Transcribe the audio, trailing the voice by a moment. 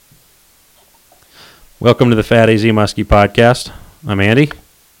Welcome to the Fat AZ Muskie podcast. I'm Andy.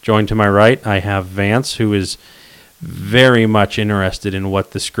 Joined to my right, I have Vance, who is very much interested in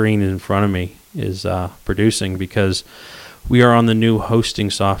what the screen in front of me is producing because we are on the new hosting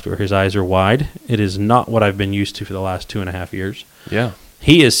software. His eyes are wide. It is not what I've been used to for the last 2.5 years. Yeah.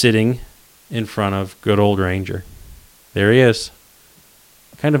 He is sitting in front of good old Ranger. There he is.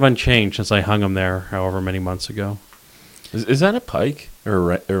 Kind of unchanged since I hung him there however many months ago. Is that a pike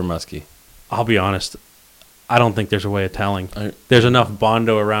or a muskie? I'll be honest. I don't think there's a way of telling. There's enough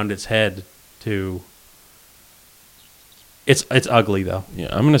Bondo around its head to... It's ugly, though. Yeah,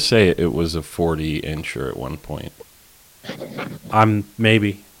 I'm going to say it was a 40-incher at one point.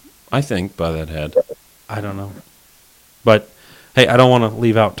 Maybe. I think by that head. I don't know. But, hey, I don't want to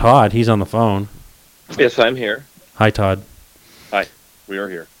leave out Todd. He's on the phone. Yes, I'm here. Hi, Todd. Hi. We are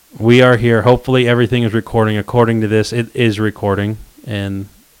here. We are here. Hopefully everything is recording. According to this, it is recording, and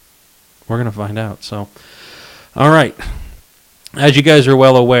we're going to find out. So, all right. As you guys are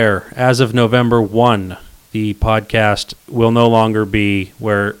well aware, as of November 1, the podcast will no longer be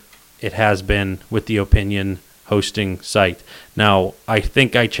where it has been with the Opinion hosting site. Now, I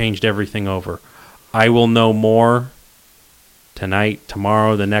think I changed everything over. I will know more tonight,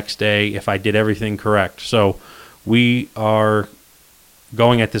 tomorrow, the next day, if I did everything correct. So we are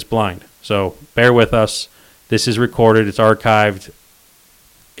going at this blind. So bear with us. This is recorded. It's archived.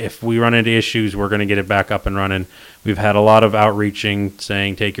 If we run into issues, we're going to get it back up and running. We've had a lot of outreaching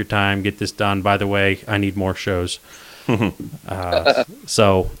saying, take your time, get this done. By the way, I need more shows.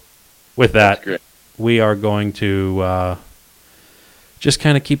 So with that, we are going to just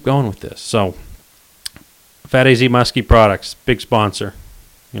kind of keep going with this. So Fat AZ Muskie Products, big sponsor,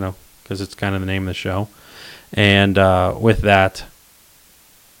 because it's kind of the name of the show. And with that,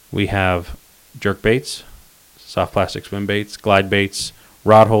 we have jerk baits, soft plastic swim baits, glide baits,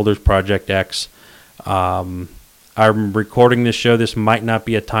 rod holders, Project X. I'm recording this show. This might not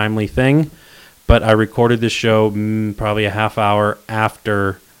be a timely thing, but I recorded this show probably a half hour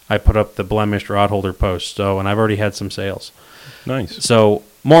after I put up the blemished rod holder post. And I've already had some sales. Nice. So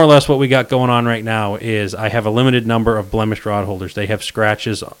more or less what we got going on right now is I have a limited number of blemished rod holders. They have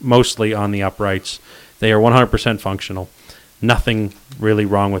scratches mostly on the uprights. They are 100% functional. Nothing really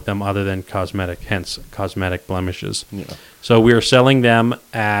wrong with them other than cosmetic, hence cosmetic blemishes. Yeah. So we are selling them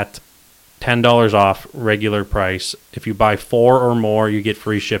at $10 off regular price. If you buy 4 or more, you get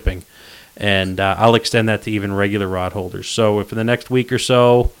free shipping. And I'll extend that to even regular rod holders. So if in the next week or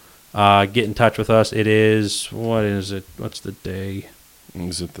so, get in touch with us. It is, what is it? What's the day?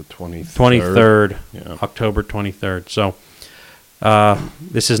 Is it the 23rd? 23rd, yeah. October 23rd. So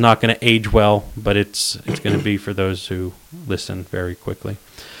this is not going to age well, but it's going to be for those who listen very quickly.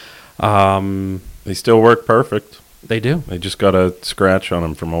 They still work perfect. They do. They just got a scratch on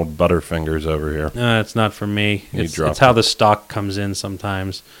them from old Butterfingers over here. It's not for me. It's dropped how it. the stock comes in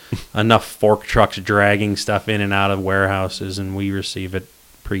sometimes. Enough fork trucks dragging stuff in and out of warehouses, and we receive it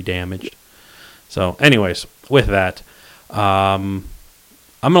pre-damaged. So anyways, with that, I'm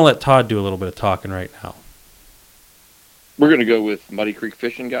going to let Todd do a little bit of talking right now. We're going to go with Muddy Creek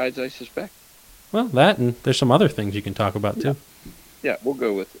Fishing Guides, I suspect. Well, that, and there's some other things you can talk about, too. Yeah, we'll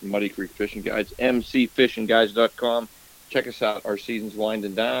go with Muddy Creek Fishing Guides, mcfishingguides.com. Check us out. Our season's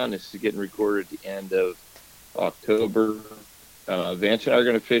winding down. This is getting recorded at the end of October. Vance and I are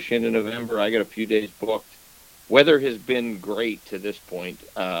going to fish into November. I got a few days booked. Weather has been great to this point.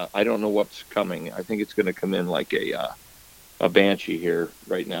 I don't know what's coming. I think it's going to come in like a banshee here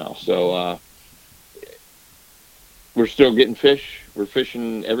right now. So we're still getting fish. We're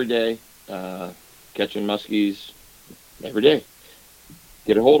fishing every day, catching muskies every day.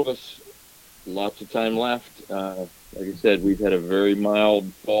 Get a hold of us. Lots of time left. Like I said, we've had a very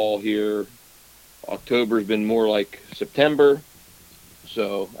mild fall here. October's been more like September.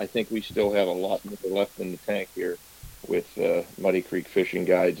 So I think we still have a lot more left in the tank here with Muddy Creek Fishing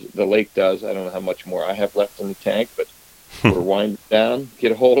Guides. The lake does. I don't know how much more I have left in the tank, but we're winding down.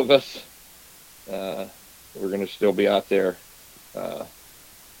 Get a hold of us. We're going to still be out there.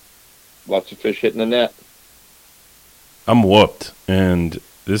 Lots of fish hitting the net. I'm whooped. And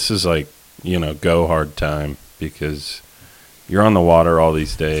this is like, go hard time because you're on the water all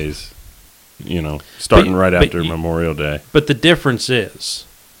these days, starting right after Memorial Day. But the difference is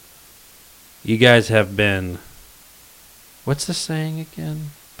you guys have been, what's the saying again?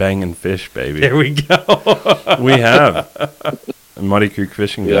 Banging fish, baby. There we go. We have. Muddy Creek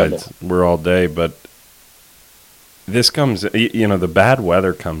Fishing Guides, we're all day, but this comes, the bad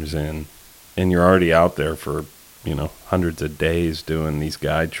weather comes in, and you're already out there for, hundreds of days doing these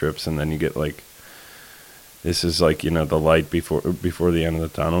guide trips, and then you get this is the light before the end of the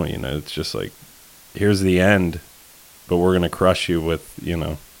tunnel. It's just like here's the end, but we're going to crush you with,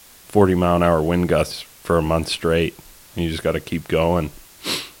 40-mile-an-hour wind gusts for a month straight. And you just got to keep going.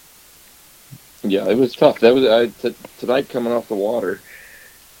 Yeah, it was tough. That was tonight coming off the water.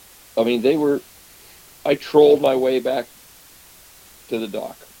 I mean, I trolled my way back to the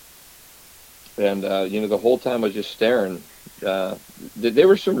dock. And, the whole time I was just staring. There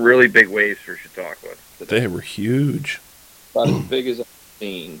were some really big waves for Chautauqua today. They were huge. About as big as I've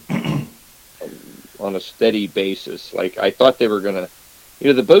seen on a steady basis. Like, I thought they were going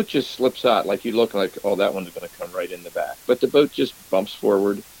to, the boat just slips out. Like, you look like, oh, that one's going to come right in the back. But the boat just bumps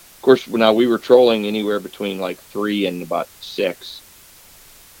forward. Of course, now we were trolling anywhere between like 3 and about 6.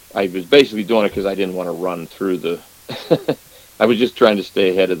 I was basically doing it because I didn't want to run through the... I was just trying to stay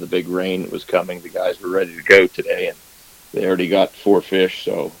ahead of the big rain that was coming. The guys were ready to go today, and they already got 4 fish.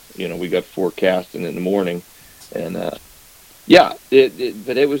 So, we got 4 casting in the morning. And, but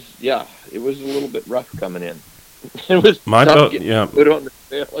it was a little bit rough coming in. It was my tough boat, put on the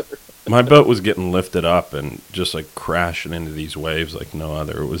sailor. My boat was getting lifted up and just like crashing into these waves like no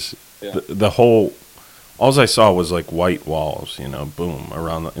other. It was the whole. All I saw was like white walls, boom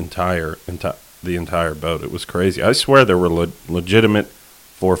around the entire boat. It was crazy. I swear there were legitimate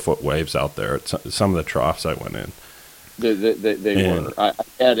 4-foot waves out there at some of the troughs I went in. They were. I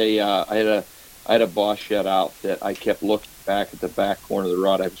had a boss shed out that I kept looking back at the back corner of the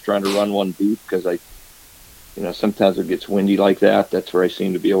rod. I was trying to run one deep because sometimes it gets windy like that. That's where I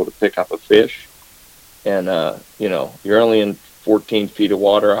seem to be able to pick up a fish. And, you're only in 14 feet of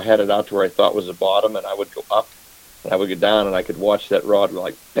water. I had it out to where I thought was the bottom, and I would go up, and I would go down, and I could watch that rod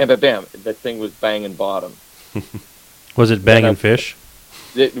like, bam, bam, bam. That thing was banging bottom. Was it banging fish?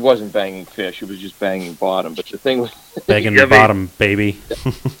 It wasn't banging fish. It was just banging bottom. But the thing was... Banging the bottom, baby.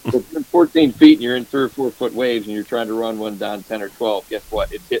 If you're in 14 feet and you're in 3 or 4 foot waves and you're trying to run one down 10 or 12, guess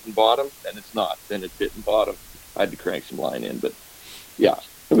what? It's hitting bottom, and it's not. Then it's hitting bottom. I had to crank some line in. But, yeah,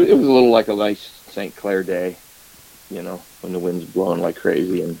 it was a little like a nice St. Clair day, when the wind's blowing like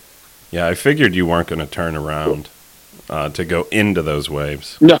crazy. And yeah, I figured you weren't going to turn around to go into those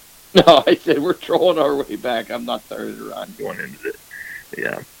waves. No, I said we're trolling our way back. I'm not turning around going into it.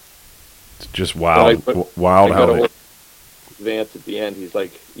 Yeah. It's just wild how Vance at the end, he's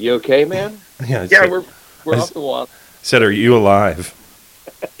like, "You okay, man?" Yeah, we're off the water. Said, "Are you alive?"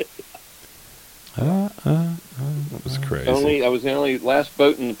 That was crazy. I was the only last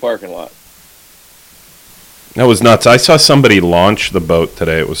boat in the parking lot. That was nuts. I saw somebody launch the boat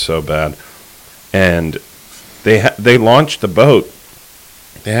today. It was so bad, and they launched the boat.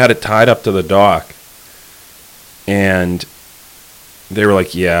 They had it tied up to the dock, and they were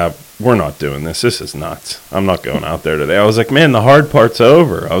like, "Yeah, we're not doing this. This is nuts. I'm not going out there today." I was like, "Man, the hard part's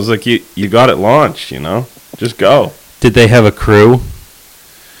over." I was like, "You got it launched, Just go." Did they have a crew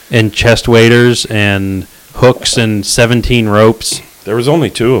and chest waders and hooks and 17 ropes? There was only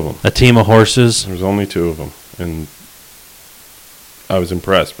 2 of them. A team of horses? There was only 2 of them, and I was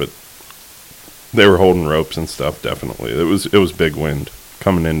impressed. But they were holding ropes and stuff. Definitely, it was big wind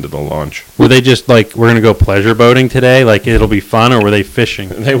coming into the launch. Were they just like, we're gonna go pleasure boating today? Like it'll be fun, or were they fishing?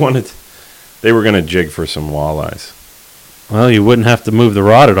 They were gonna jig for some walleyes. Well, you wouldn't have to move the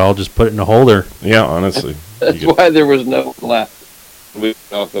rod at all. Just put it in a holder. Yeah, honestly. That's why there was no left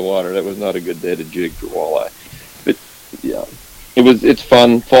off the water. That was not a good day to jig for walleye. But yeah, it's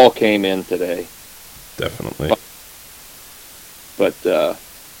fun. Fall came in today. Definitely. But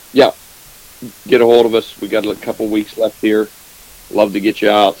yeah, get a hold of us. We got a couple weeks left here. Love to get you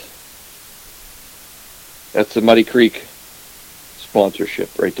out. That's the Muddy Creek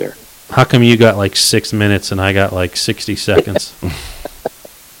sponsorship right there. How come you got like 6 minutes and I got like 60 seconds?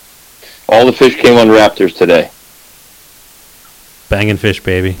 All the fish came on Raptors today. Banging fish,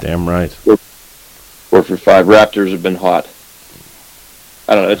 baby. Damn right. 4 for 5. Raptors have been hot.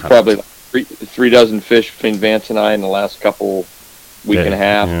 I don't know. It's probably like 3 dozen fish between Vance and I in the last week and a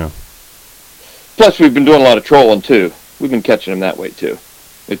half. Yeah. Plus, we've been doing a lot of trolling too. We've been catching them that way too.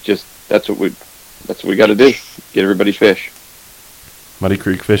 It's just that's what we got to do. Get everybody fish. Muddy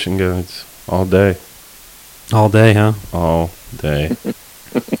Creek Fishing Guides all day. All day, huh? All day.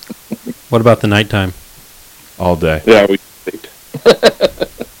 What about the nighttime? All day. Yeah, we sleep.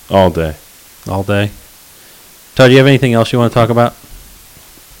 All day. All day. Todd, do you have anything else you want to talk about?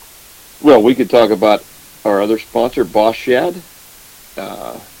 Well, we could talk about our other sponsor, Boss Shad.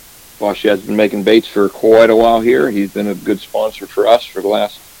 Boss Shad's been making baits for quite a while here. He's been a good sponsor for us for the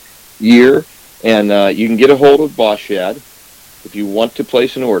last year. And you can get a hold of Boss Shad if you want to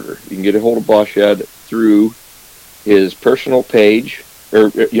place an order. You can get a hold of Boss Shad through his personal page,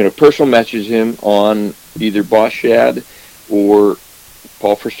 or personal message him on either Boss Shad or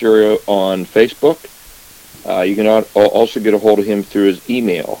Paul Fristerio on Facebook. You can also get a hold of him through his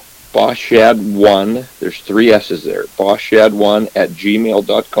email, boschshad1. There's 3 S's there.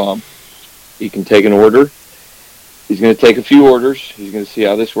 boschshad1@gmail.com. You can take an order. He's going to take a few orders. He's going to see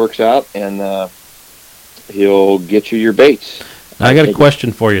how this works out, and he'll get you your baits. I got a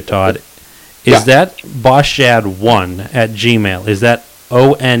question for you, Todd. Is that boschshad1@gmail? Is that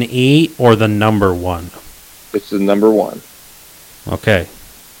ONE or the number 1? It's the number 1. Okay.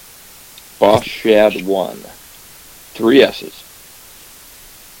 boschshad1. 3 S's.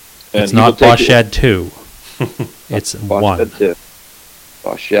 And It's not boschshad2. It's 1.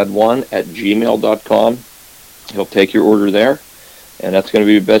 boschshad1@gmail.com. He'll take your order there, and that's going to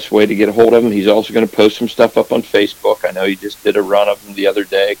be the best way to get a hold of him. He's also going to post some stuff up on Facebook. I know he just did a run of them the other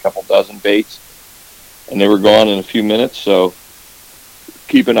day, a couple dozen baits, and they were gone in a few minutes, so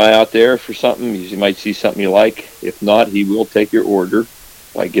keep an eye out there for something. You might see something you like. If not, he will take your order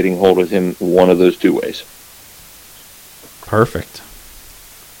by getting hold of him one of those 2 ways. Perfect.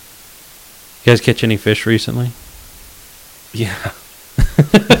 You guys catch any fish recently? Yeah.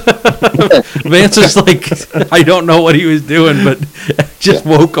 Vance is like, I don't know what he was doing, but just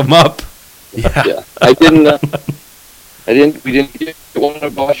woke him up. Yeah. We didn't get one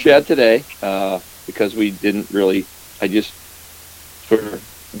of Boss Shad today because we didn't really. I just sort of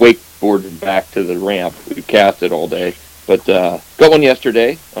wakeboarded back to the ramp. We casted all day, but got one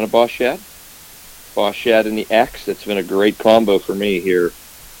yesterday on a Boss Shad. Boss Shad and the X. That's been a great combo for me here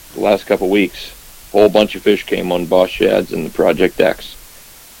the last couple weeks. A whole bunch of fish came on Boss Shads and the Project X.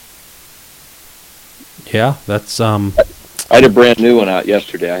 Yeah, that's I had a brand new one out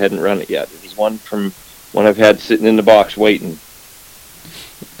yesterday. I hadn't run it yet. It was one from one I've had sitting in the box waiting.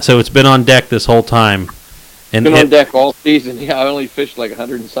 So it's been on deck this whole time. And been on deck all season. Yeah, I only fished like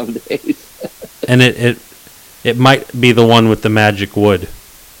 100 and some days. And it might be the one with the magic wood.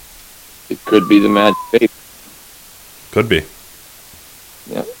 It could be the magic bait. Could be.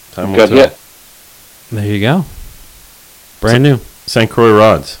 Yeah. Time will Got tell. hit. There you go. Brand new. St. Croix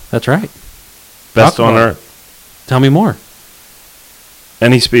rods. That's right. Best Talk on about it. earth. Tell me more.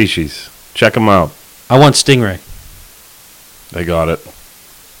 Any species. Check them out. I want Stingray. They got it.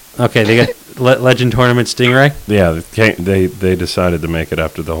 Okay, they got Legend Tournament Stingray? Yeah, they decided to make it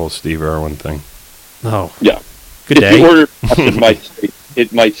after the whole Steve Irwin thing. Oh. Yeah. Good If day. you order,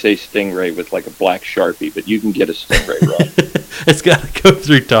 it might say Stingray with like a black Sharpie, but you can get a Stingray rod. It's got to go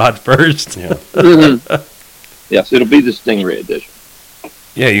through Todd first. Yeah. Yes, it'll be the Stingray edition.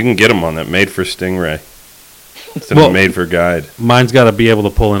 Yeah, you can get them on that. Made for Stingray. Instead Well- of made for guide. Mine's got to be able to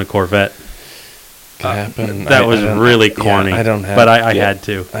pull in a Corvette. Could happen. That was really corny. Yeah, I don't have. But I had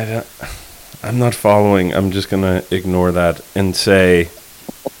to. I'm not following. I'm just gonna ignore that and say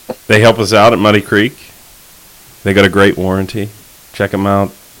they help us out at Muddy Creek. They got a great warranty. Check them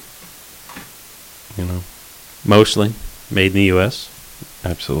out. You know, Mostly made in the U.S.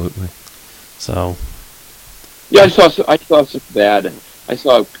 absolutely. So, Yeah, I saw some bad. I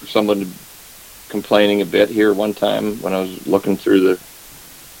saw someone complaining a bit here one time when I was looking through the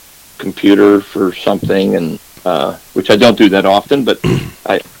computer for something, and which I don't do that often, but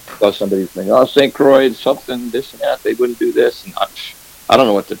I saw somebody saying, "Oh, St. Croix, something, this and that. They wouldn't do this." And I don't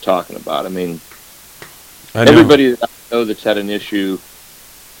know what they're talking about. I mean, everybody that I know that's had an issue,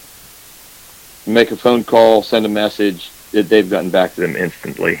 make a phone call, send a message. They've gotten back to them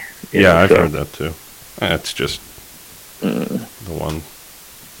instantly. You Yeah, know, I've so- heard that too. That's just the one.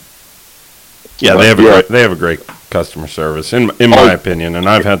 Yeah, they have a great customer service in my opinion, and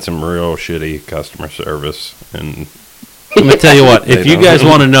I've had some real shitty customer service. And I'm going to tell you what. If They you don't. guys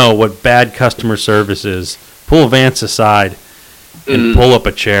want to know what bad customer service is, pull Vance aside and pull up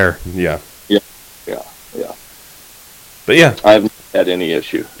a chair. yeah, Yeah. but yeah, I haven't had any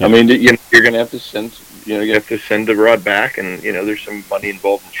issue. I mean, you're going to have to send, you have to send the rod back, and there's some money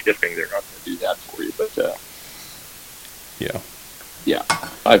involved in shipping. They're not going to do that for you, but yeah,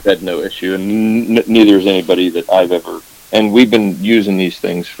 I've had no issue, and neither is anybody that I've ever. And we've been using these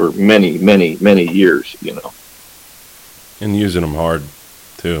things for many, many, many years. and using them hard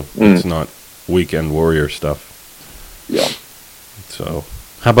too. It's not weekend warrior stuff. Yeah. So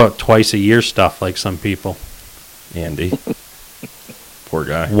How about twice a year stuff like some people? Andy, poor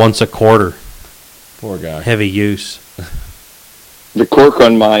guy, Once a quarter. poor guy. Heavy use. The cork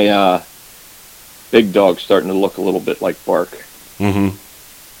on my big dog's starting to look a little bit like bark. Mm-hmm.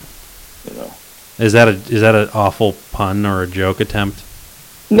 Is that an awful pun or a joke attempt?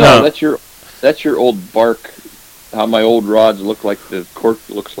 No, No. that's your old bark. How my old rods look like the cork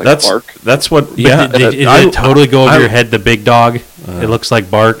looks like bark. That's what. But Yeah, did it totally go over your head, the big dog? It looks like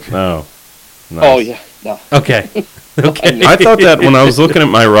bark. No. Oh yeah, no. Okay. Okay. I thought that when I was looking at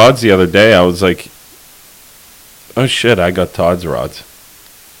my rods the other day, I was like, oh shit, I got Todd's rods.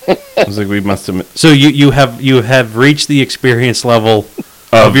 I was like, we must have. So you have reached the experience level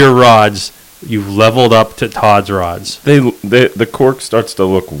of your rods. You've leveled up to Todd's rods. The cork starts to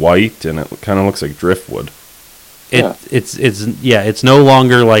look white, and it kind of looks like driftwood. It's no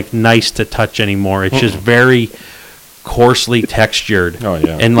longer like nice to touch anymore. It's just very coarsely textured. Oh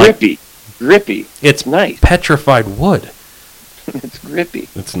yeah, and like grippy. It's nice. Petrified wood. It's grippy.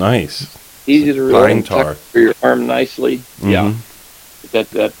 It's nice. Easy to Pine really tar tuck for your arm nicely. Mm-hmm. Yeah,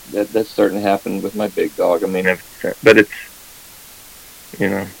 that's starting to happen with my big dog. I mean, but it's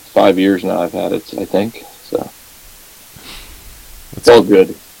 5 years now I've had it. I think so. It's all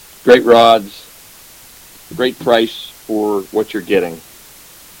good. Great rods. Great price for what you're getting.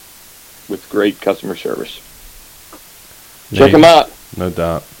 With great customer service. Check them out. No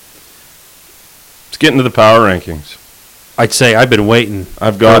doubt. Let's get into the power rankings. I'd say I've been waiting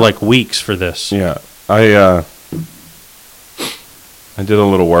for like weeks for this. Yeah. I did a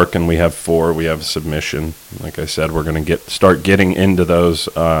little work, and we have 4. We have a submission. Like I said, we're going to start getting into those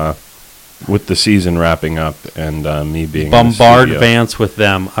with the season wrapping up and me being bombard Vance with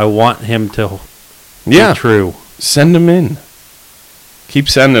them. I want him to be true. Send them in. Keep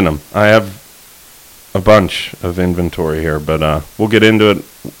sending them. I have a bunch of inventory here, but we'll get into it.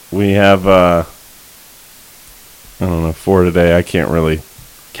 We have I don't know, 4 today. I can't really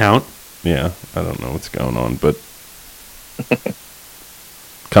count. Yeah, I don't know what's going on, but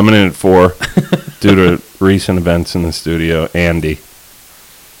coming in at 4 due to recent events in the studio, Andy.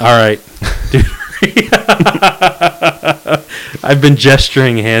 All right. I've been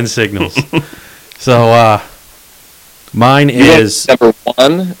gesturing hand signals. So mine is number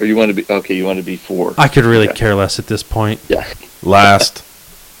 1, or you want to be okay? You want to be 4. I could really care less at this point. Yeah. Last.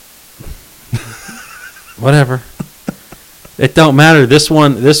 Whatever. It don't matter. This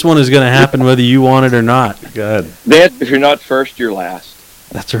one is going to happen whether you want it or not. Go ahead. Then, if you're not first, you're last.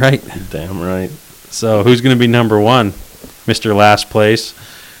 That's right. Damn right. So who's going to be number 1, Mr. Last Place?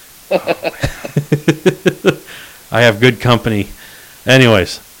 I have good company.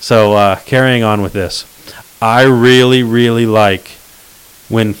 Anyways, so carrying on with this. I really, really like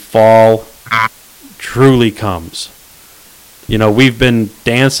when fall truly comes. We've been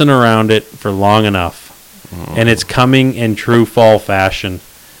dancing around it for long enough. And it's coming in true fall fashion.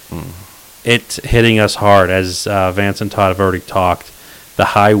 It's hitting us hard, as Vance and Todd have already talked. The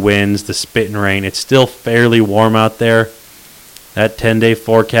high winds, the spit and rain. It's still fairly warm out there. That 10-day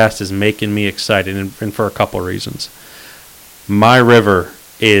forecast is making me excited, and for a couple of reasons. My river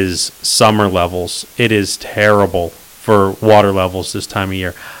is summer levels. It is terrible for water levels this time of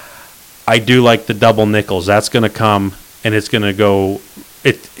year. I do like the double nickels. That's going to come, and it's going to go.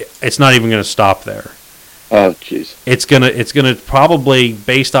 It's not even going to stop there. Oh, jeez. It's gonna probably,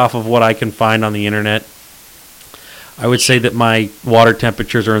 based off of what I can find on the internet, I would say that my water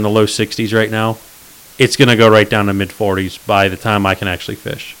temperatures are in the low 60s right now. It's gonna go right down to mid 40s by the time I can actually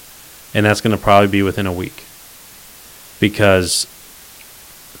fish, and that's gonna probably be within a week. Because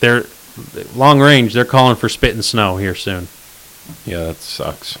they're long range. They're calling for spit and snow here soon. Yeah, that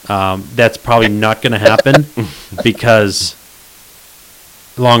sucks. That's probably not gonna happen because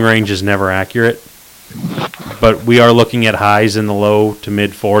long range is never accurate. But we are looking at highs in the low to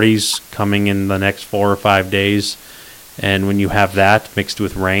mid 40s coming in the next 4 or 5 days. And when you have that mixed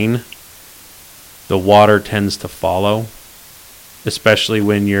with rain, the water tends to follow, especially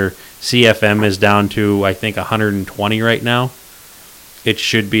when your CFM is down to, I think, 120 right now. It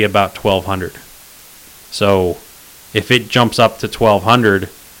should be about 1,200. So if it jumps up to 1,200,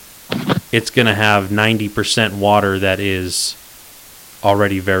 it's going to have 90% water that is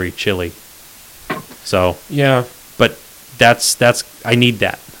already very chilly. So yeah, but that's I need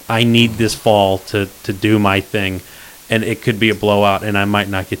that. I need this fall to do my thing, and it could be a blowout, and I might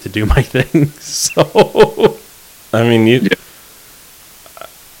not get to do my thing. So I mean,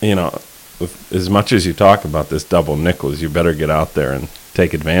 as much as you talk about this double nickels, you better get out there and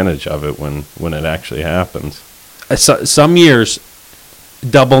take advantage of it when it actually happens. Some years,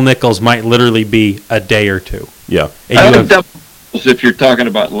 double nickels might literally be a day or two. Yeah, and if you're talking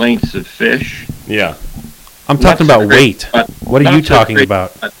about lengths of fish. Yeah. I'm talking about weight. What are you talking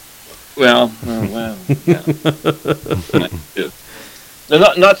about? Well, yeah.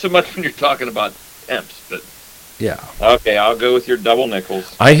 Not so much when you're talking about temps, but yeah. Okay, I'll go with your double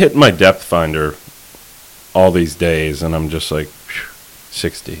nickels. I hit my depth finder all these days, and I'm just like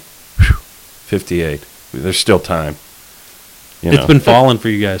 60, 58. There's still time. It's been falling for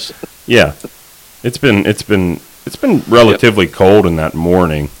you guys. Yeah, it's been relatively cold in that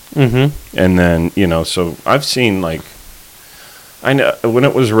morning. Mm-hmm. And then, so I've seen like, I know when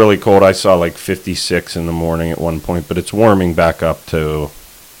it was really cold, I saw like 56 in the morning at one point, but it's warming back up to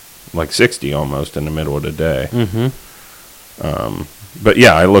like 60 almost in the middle of the day. Mm-hmm. But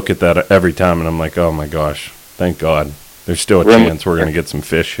yeah, I look at that every time and I'm like, oh my gosh, thank God. There's still a chance we're going to get some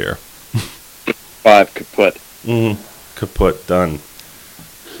fish here. 5 kaput. Kaput, done.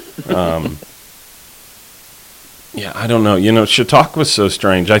 Yeah, I don't know. Chautauqua's so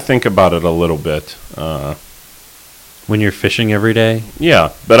strange. I think about it a little bit. When you're fishing every day?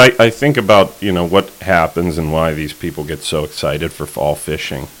 Yeah, but I think about, what happens and why these people get so excited for fall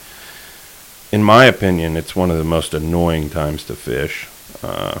fishing. In my opinion, it's one of the most annoying times to fish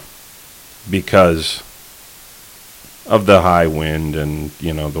because of the high wind and,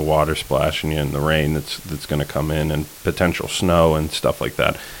 the water splashing you and the rain that's going to come in and potential snow and stuff like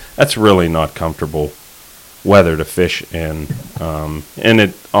that. That's really not comfortable weather to fish in. And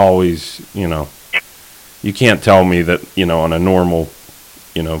it always, you can't tell me that, on a normal,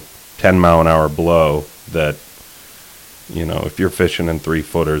 10-mile-an-hour blow that, if you're fishing in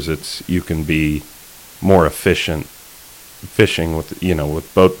 3-footers, you can be more efficient fishing with,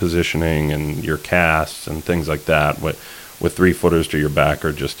 with boat positioning and your casts and things like that. With 3-footers to your back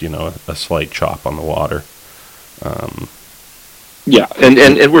or just, a slight chop on the water. Yeah,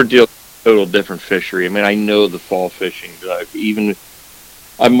 and we're dealing with a total different fishery. I mean, I know the fall fishing.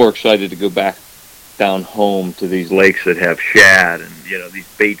 I'm more excited to go back down home to these lakes that have shad and these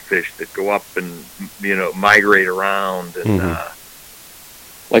bait fish that go up and migrate around and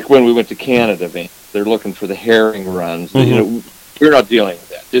like when we went to Canada, man, they're looking for the herring runs. We're not dealing with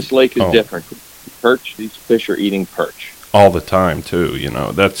that. This lake is different. Perch, these fish are eating perch all the time too.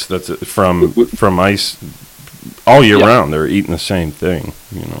 That's from ice all year round. They're eating the same thing.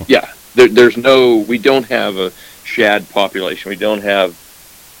 Yeah, we don't have a shad population. We don't have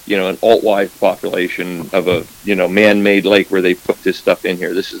an alt-wise population of a, man-made lake where they put this stuff in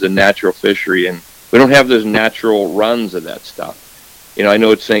here. This is a natural fishery, and we don't have those natural runs of that stuff. I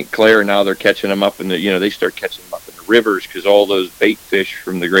know it's St. Clair now, they're catching them up in the, they start catching them up in the rivers because all those bait fish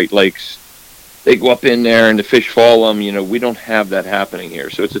from the Great Lakes, they go up in there and the fish follow them. We don't have that happening here.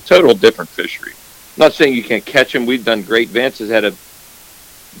 So it's a total different fishery. I'm not saying you can't catch them. We've done great. Vance has had a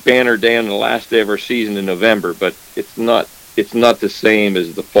banner day on the last day of our season in November, but it's not the same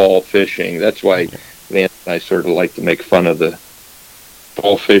as the fall fishing. That's why Vance and I sort of like to make fun of the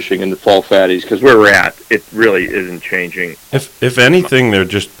fall fishing and the fall fatties, because where we're at, it really isn't changing. If anything, they're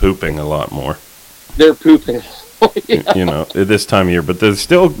just pooping a lot more. They're pooping. This time of year, but they're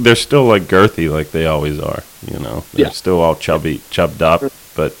still like girthy like they always are. They're still all chubbed up,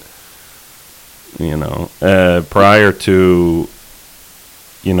 but prior to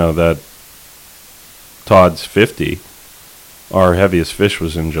that Todd's 50. Our heaviest fish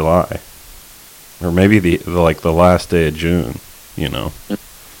was in July, or maybe the last day of June.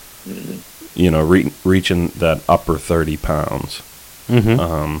 Reaching that upper 30 pounds.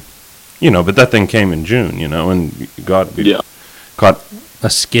 But that thing came in June. And caught a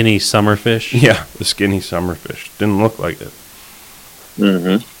skinny summerfish. Yeah, the skinny summerfish didn't look like it.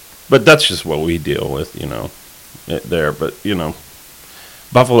 But that's just what we deal with. There. But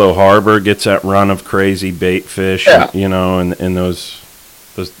Buffalo Harbor gets that run of crazy bait fish, and those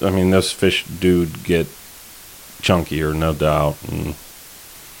fish do get chunkier, no doubt, and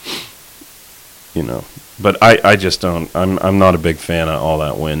but I just don't. I'm not a big fan of all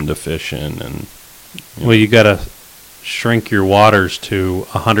that wind to fish in, and well, you gotta shrink your waters to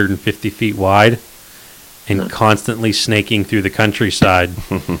 150 feet wide, and constantly snaking through the countryside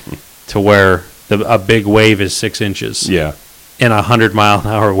to where a big wave is 6 inches. Yeah. In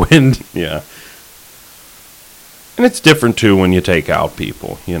 100-mile-an-hour wind. Yeah. And it's different, too, when you take out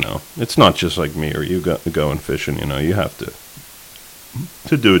people, It's not just like me or you going fishing, You have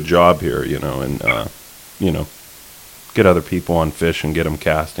to do a job here, and, get other people on fish and get them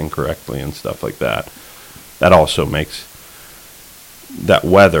casting correctly and stuff like that. That also makes that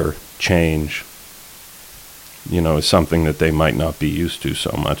weather change, is something that they might not be used to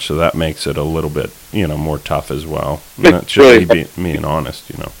so much. So that makes it a little bit, more tough as well. And that's just really me being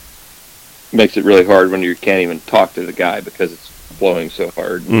honest, Makes it really hard when you can't even talk to the guy because it's blowing so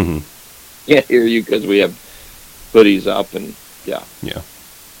hard. Can't hear you because we have hoodies up and Yeah.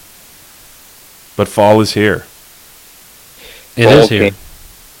 But fall is here. It is here.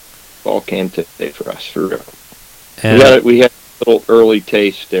 Fall came today for us, for real. And we had a little early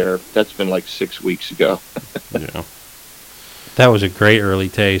taste there. That's been like 6 weeks ago. Yeah. That was a great early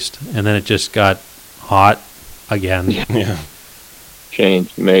taste. And then it just got hot again. Yeah.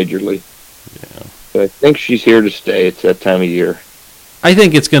 Changed majorly. Yeah. But I think she's here to stay. It's that time of year. I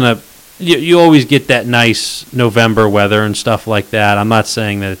think it's going to. You always get that nice November weather and stuff like that. I'm not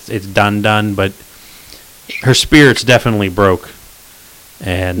saying that it's done, but her spirit's definitely broke.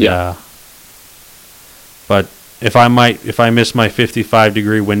 And Yeah. but if I miss my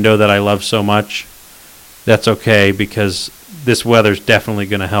 55-degree window that I love so much, that's okay because this weather's definitely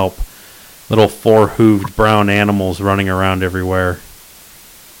going to help. Little four-hooved brown animals running around everywhere.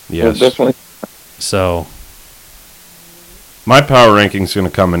 Yes. Definitely. So My power ranking's going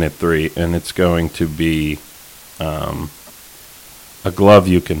to come in at 3, and it's going to be a glove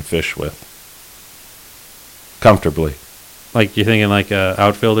you can fish with comfortably. like you're thinking like a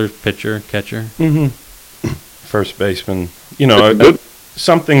outfielder, pitcher, catcher. Mm-hmm. First baseman,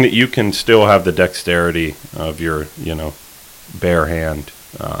 something that you can still have the dexterity of your, bare hand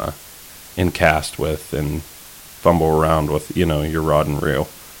in cast with and fumble around with, your rod and reel,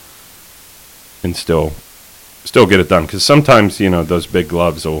 and still get it done. Because sometimes, those big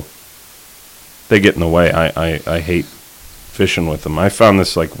gloves they get in the way. I hate fishing with them. I found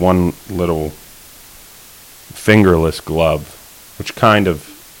this like one little fingerless glove, which kind of,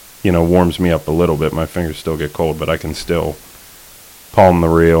 warms me up a little bit. My fingers still get cold, but I can still palm the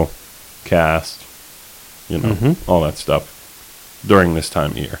reel, cast, all that stuff during this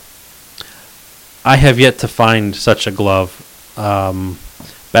time of year. I have yet to find such a glove.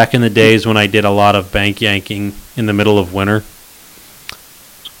 Back in the days when I did a lot of bank yanking in the middle of winter,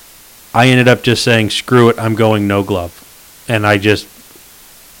 I ended up just saying, screw it, I'm going no glove. And I just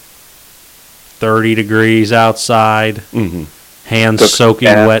 30 degrees outside, Mm-hmm. hands soaking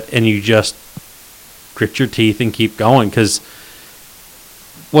wet, and you just grit your teeth and keep going. Because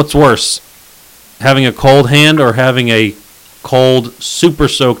what's worse, having a cold hand or having a cold, super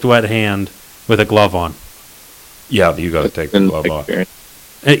soaked wet hand with a glove on? Yeah, you got to take the glove off.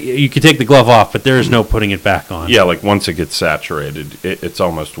 You can take the glove off, but there is no putting it back on. Yeah, like once it gets saturated, it's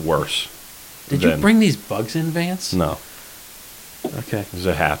almost worse. Did you bring these bugs in, Vance? No. Okay. There's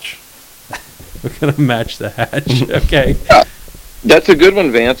a hatch. We're going to match the hatch. Okay. That's a good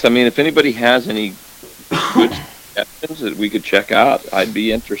one, Vance. I mean, if anybody has any good suggestions that we could check out, I'd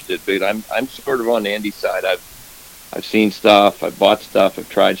be interested. But I'm sort of on Andy's side. I've seen stuff, I've bought stuff, I've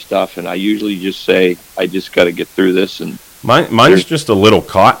tried stuff, and I usually just say I just got to get through this. And mine's just a little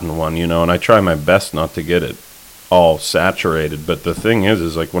cotton one, and I try my best not to get it all saturated. But the thing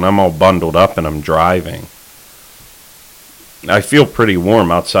is like when I'm all bundled up and I'm driving, I feel pretty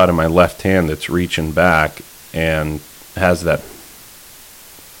warm outside of my left hand that's reaching back and has it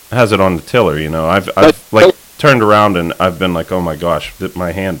on the tiller. I've like turned around and I've been like, oh my gosh,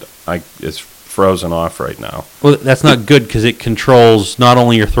 my hand is frozen off right now. Well, that's not good because it controls not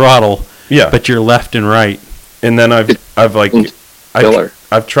only your throttle, Yeah, but your left and right. and then I've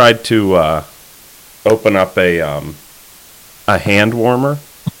tried to open up a hand warmer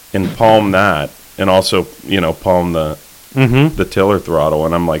and palm that, and also palm the tiller throttle,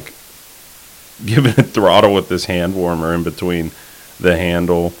 and I'm like giving it throttle with this hand warmer in between the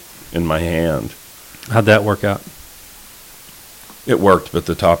handle and my hand. How'd that work out? It worked, but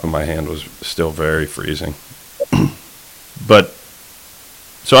the top of my hand was still very freezing. But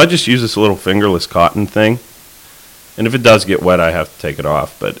so I just use this little fingerless cotton thing, and if it does get wet, I have to take it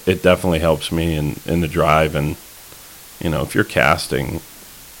off. But it definitely helps me in the drive, and if you're casting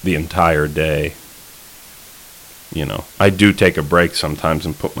the entire day, I do take a break sometimes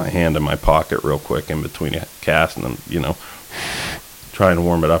and put my hand in my pocket real quick in between a cast, and then try and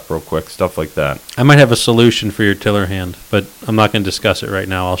warm it up real quick, stuff like that. I might have a solution for your tiller hand, but I'm not going to discuss it right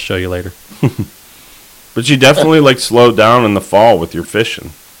now. I'll show you later. But you definitely slow down in the fall with your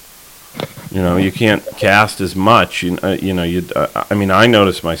fishing. You can't cast as much. I mean, I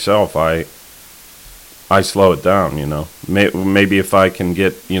notice myself. I slow it down. Maybe if I can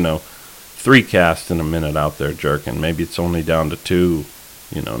get 3 casts in a minute out there jerking, maybe it's only down to 2.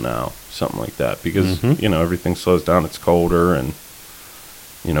 Now something like that, because everything slows down. It's colder, and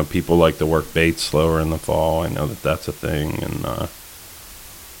people like to work baits slower in the fall. I know that's a thing, and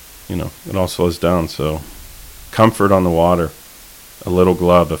it all slows down. So comfort on the water, a little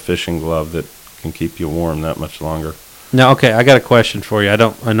glove, a fishing glove that can keep you warm that much longer. Now, okay, I got a question for you. I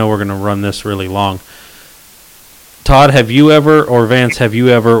know we're going to run this really long. Todd, have you ever, or Vance, have you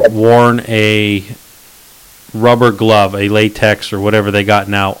ever worn a rubber glove, a latex or whatever they got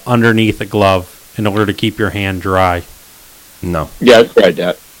now, underneath a glove in order to keep your hand dry? No. yeah, I've tried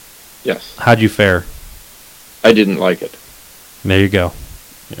that. Yes, How'd you fare? I didn't like it. There you go.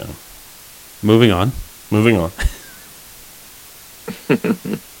 Yeah. Moving on. Moving on.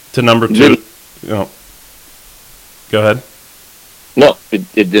 To number 2. Go ahead. No,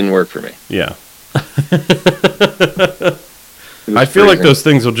 it didn't work for me. Yeah. was I feel like freezing. those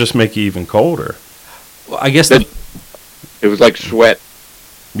things will just make you even colder. Well, I guess That- It was like sweat.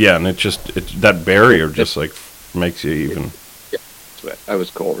 Yeah, and that barrier just like makes you even. Sweat. I was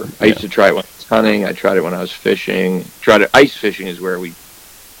colder. I used to try it when I was hunting. I tried it when I was fishing. Tried it. Ice fishing is where we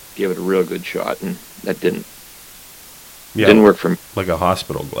give it a real good shot, and that didn't work for me. Like a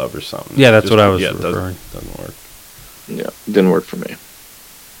hospital glove or something. Yeah, that's what I was it referring. doesn't work. Yeah, it didn't work for me.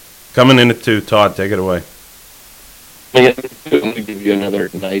 Coming in at 2, Todd, take it away. I'm going to give you another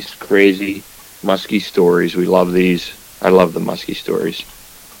nice, crazy muskie stories. We love these. I love the muskie stories.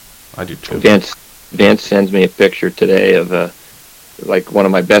 I do too. Vance sends me a picture today of like one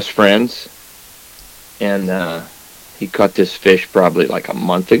of my best friends, and he caught this fish probably like a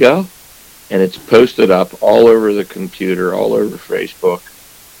month ago, and it's posted up all over the computer, all over Facebook.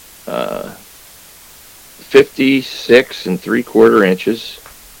 56 3/4 inches.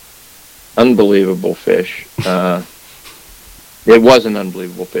 Unbelievable fish. It was an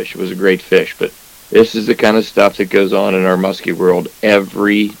unbelievable fish. It was a great fish, but this is the kind of stuff that goes on in our muskie world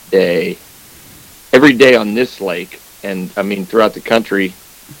every day. Every day on this lake, and I mean throughout the country.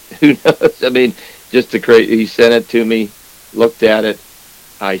 Who knows? I mean, just the crazy. He sent it to me, looked at it.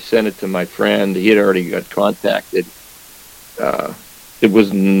 I sent it to my friend. He had already got contacted. It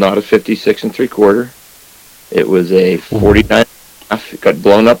was not a 56 3/4. It was a 49. It got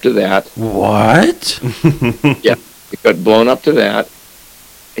blown up to that. What? Yeah, it got blown up to that.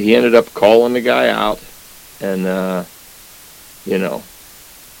 He ended up calling the guy out, and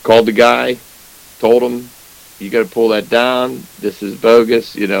called the guy, told him, "You got to pull that down. This is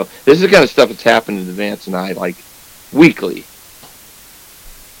bogus." This is the kind of stuff that's happening to Vance and I like weekly.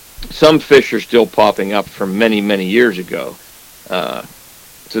 Some fish are still popping up from many, many years ago.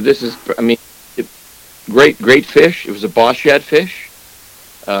 So this is, I mean, great fish. It was a Boschad fish.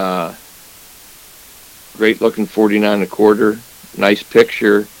 Great looking 49 1/4. Nice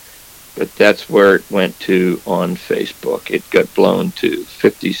picture. But that's where it went to on Facebook. It got blown to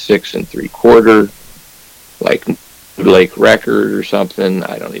 56 3/4, like Lake record or something.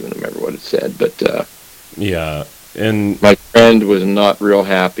 I don't even remember what it said. But Yeah, and my friend was not real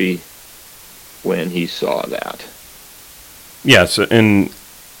happy when he saw that. yeah, so and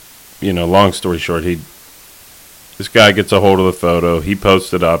long story short, this guy gets a hold of the photo. He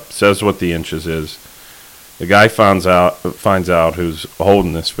posts it up, says what the inches is. The guy finds out who's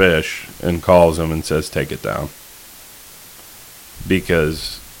holding this fish and calls him and says, "Take it down."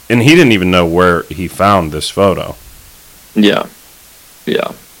 And he didn't even know where he found this photo. Yeah.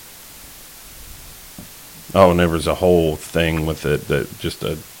 Oh, and there was a whole thing with it that just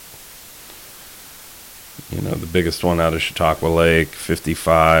the biggest one out of Chautauqua Lake,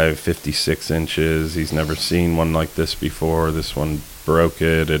 55, 56 inches. He's never seen one like this before. This one broke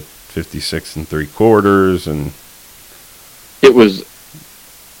it at 56 3/4, and It was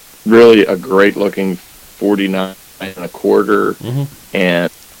really a great looking 49 1/4, and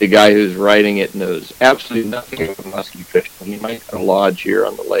the guy who's writing it knows absolutely nothing about musky fishing. He might have a lodge here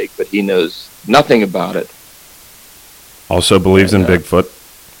on the lake, but he knows nothing about it. also believes in Bigfoot.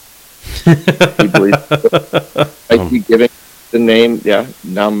 He believes I keep giving the name. Yeah,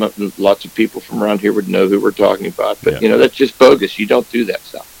 now lots of people from around here would know who we're talking about, but that's just bogus. You don't do that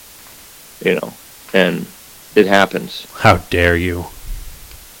stuff, and it happens. How dare you?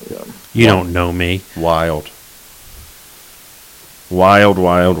 You don't know me. Wild. Wild,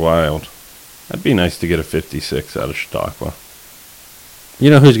 wild, wild. That'd be nice to get a 56 out of Chautauqua. You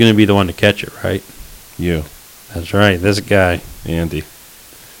know who's going to be the one to catch it, right? You, That's right, this guy. Andy.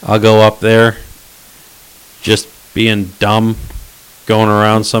 I'll go up there, just being dumb, going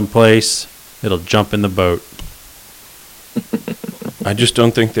around someplace. It'll jump in the boat. I just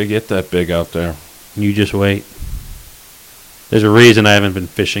don't think they get that big out there. You just wait. There's a reason I haven't been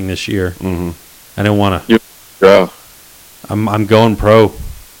fishing this year. Mm-hmm. I didn't want to. Yeah. I'm going pro.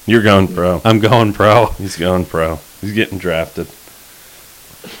 You're going pro. I'm going pro. He's going pro. He's getting drafted.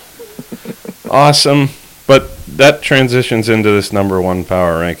 Awesome. But that transitions into this number 1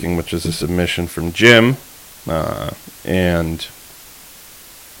 power ranking, which is a submission from Jim. And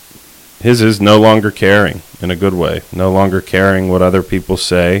his is no longer caring in a good way. No longer caring what other people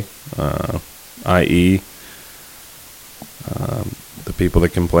say, i.e., the people that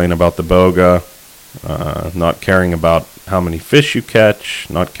complain about the boga, not caring about how many fish you catch,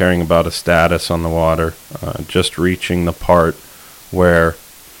 not caring about a status on the water, just reaching the part where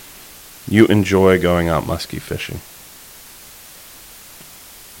you enjoy going out muskie fishing.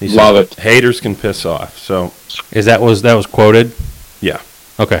 He said, Love it. Haters can piss off. So, That was quoted? yeah,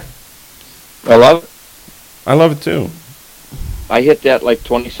 Okay. I love it. I love it too. I hit that like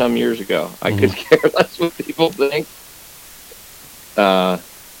 20 some years ago. I could care less what people think.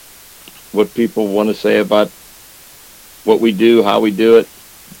 What people want to say about what we do, how we do it,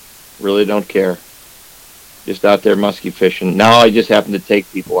 really don't care. Just out there muskie fishing. Now I just happen to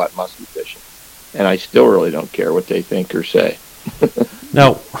take people out muskie fishing, and I still really don't care what they think or say.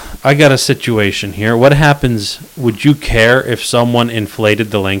 Now, I got a situation here. What happens, would you care if someone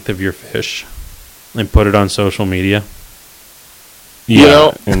inflated the length of your fish and put it on social media? You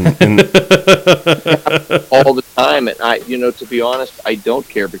know, and all the time, and to be honest, I don't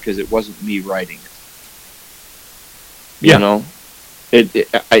care because it wasn't me writing it. Yeah. You know,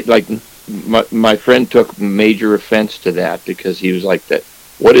 I like my friend took major offense to that because he was like, "That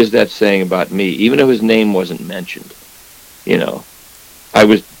what is that saying about me?" Even though his name wasn't mentioned. You know, I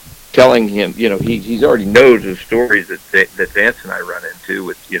was telling him, he's already knows the stories that Vance and I run into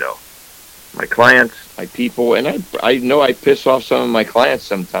with, my clients, my people, and I know I piss off some of my clients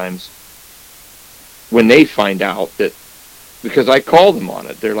sometimes when they find out that, because I call them on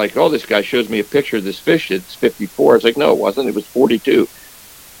it. They're like, "Oh, this guy shows me a picture of this fish. It's 54. It's like, "No, it wasn't. It was 42.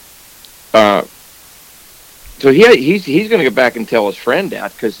 So he's going to go back and tell his friend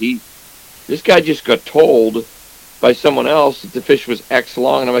that because this guy just got told by someone else that the fish was X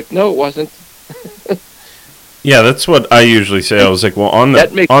long, and I'm like, "No, it wasn't." yeah, that's what I usually say. I was like, well, on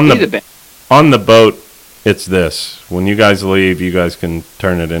That makes me the bad. on the boat, it's this. When you guys leave, you guys can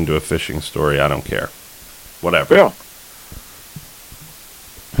turn it into a fishing story. I don't care. Whatever. Yeah.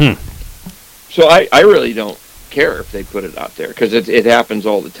 So I really don't care if they put it out there because it happens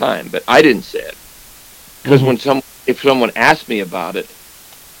all the time. But I didn't say it because if someone asked me about it,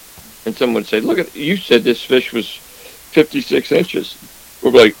 and someone would say, "Look, you said this fish was 56 inches."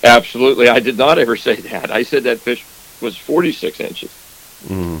 We're like, "Absolutely, I did not ever say that. I said that fish was 46 inches."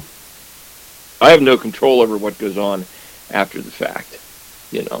 Mm. I have no control over what goes on after the fact,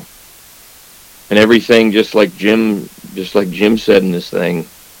 And everything, just like Jim said in this thing,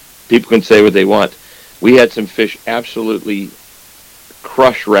 people can say what they want. We had some fish absolutely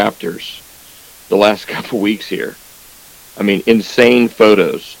crush raptors the last couple weeks here. I mean, insane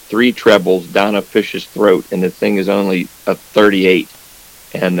photos. 3 trebles down a fish's throat, and the thing is only a 38.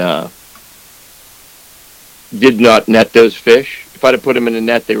 And did not net those fish. If I'd have put them in the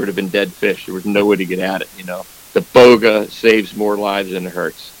net, they would have been dead fish. There was no way to get at it, The boga saves more lives than it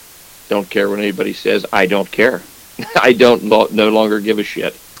hurts. Don't care what anybody says. I don't care. I don't no longer give a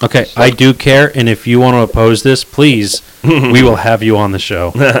shit. Okay, So, I do care, and if you want to oppose this, please, we will have you on the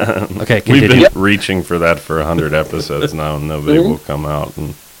show. Okay, We've continue. been reaching for that for 100 episodes now, and nobody will come out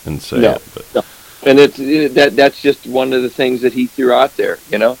and say No, it. But. no. And that's just one of the things that he threw out there,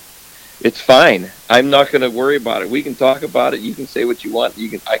 It's fine. I'm not going to worry about it. We can talk about it. You can say what you want.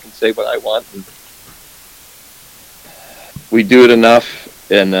 I can say what I want. And we do it enough.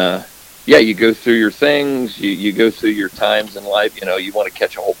 And, you go through your things. You go through your times in life. You want to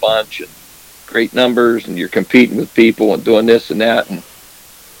catch a whole bunch and great numbers, and you're competing with people and doing this and that. And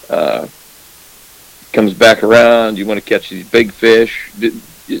comes back around. You want to catch these big fish. Do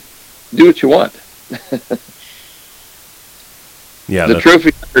what you want. Yeah, the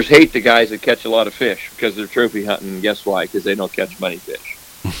trophy hunters hate the guys that catch a lot of fish because they're trophy hunting. And guess why? Because they don't catch many fish.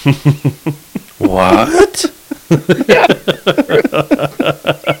 What?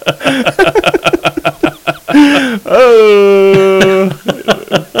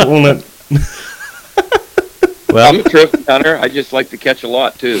 Won't it? Well, I'm a trophy hunter. I just like to catch a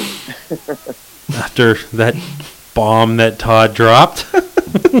lot too. After that bomb that Todd dropped.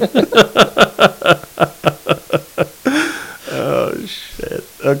 Oh shit.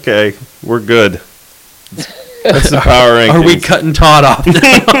 Okay, we're good. That's the power rankings. Are we cutting Todd off now?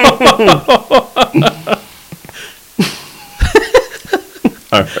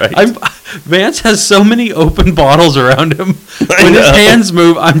 All right. Vance has so many open bottles around him. When his hands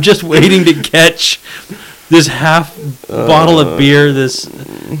move, I'm just waiting to catch this half bottle of beer, this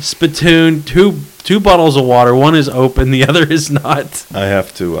spittoon, two bottles of water. One is open, the other is not. I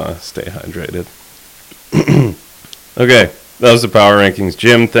have to stay hydrated. Okay, that was the power rankings.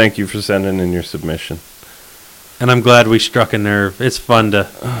 Jim, thank you for sending in your submission. And I'm glad we struck a nerve. It's fun to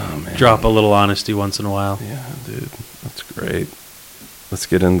drop a little honesty once in a while. Yeah, dude, that's great. Let's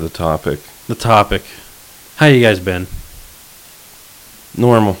get into the topic. The topic. How you guys been?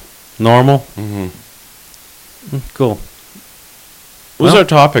 Normal. Normal? Mm-hmm. Cool. What's Well, our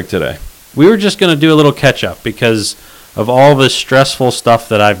topic today? We were just going to do a little catch-up because of all the stressful stuff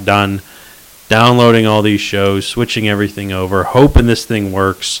that I've done, downloading all these shows, switching everything over, hoping this thing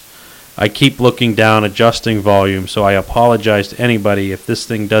works. I keep looking down, adjusting volume, so I apologize to anybody if this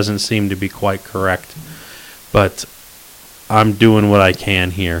thing doesn't seem to be quite correct. But I'm doing what I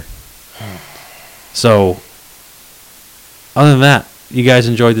can here. So, Other than that, you guys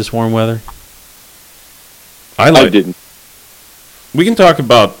enjoyed this warm weather? I didn't. We can talk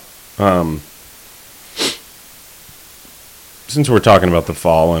about, since we're talking about the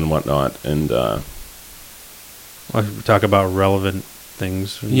fall and whatnot, and Well, we talk about relevant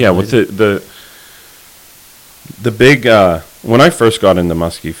things. yeah, with the big when I first got into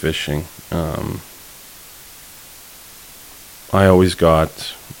muskie fishing, I always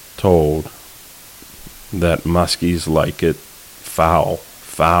got told that muskies like it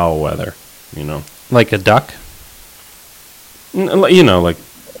foul weather, you know. Like a duck? You know, like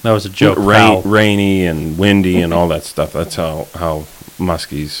That was a joke. Foul. rainy and windy and all that stuff. That's how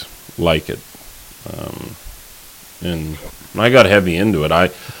muskies like it. And I got heavy into it. I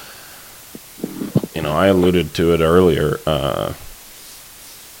alluded to it earlier.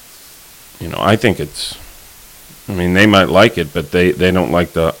 I think it's. I mean, they might like it, but they don't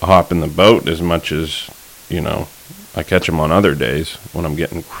like to hop in the boat as much as I catch them on other days when I'm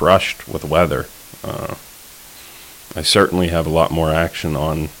getting crushed with weather. I certainly have a lot more action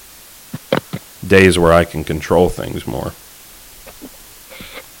on days where I can control things more.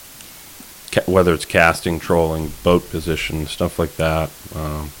 Whether it's casting, trolling, boat position, stuff like that,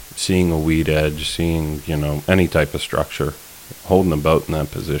 seeing a weed edge, seeing, any type of structure, holding the boat in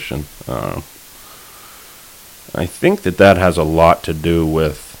that position. I think that has a lot to do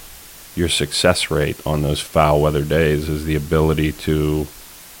with your success rate on those foul weather days, is the ability to,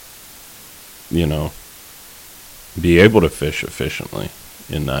 be able to fish efficiently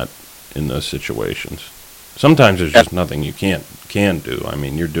in those situations. Sometimes there's just nothing you can do. I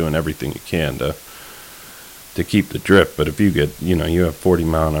mean, you're doing everything you can to keep the drift, but if you get, you have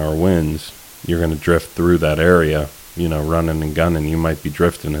 40-mile-an-hour winds, you're going to drift through that area, running and gunning. You might be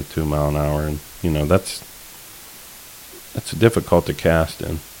drifting at 2 mile an hour, and that's difficult to cast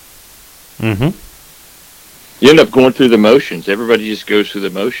in. Mm-hmm. You end up going through the motions. Everybody just goes through the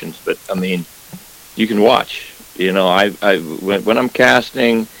motions, but I mean, you can watch. When I'm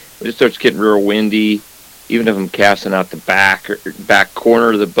casting, when it starts getting real windy, even if I'm casting out the back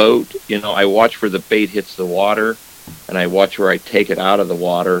corner of the boat, I watch where the bait hits the water, and I watch where I take it out of the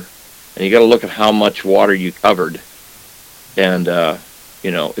water, and you got to look at how much water you covered, and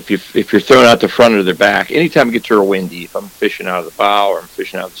if you're throwing out the front or the back, anytime it gets real windy, if I'm fishing out of the bow or I'm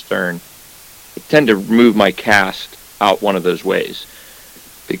fishing out of the stern, I tend to move my cast out one of those ways,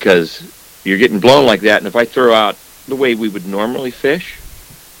 because you're getting blown like that, and if I throw out the way we would normally fish,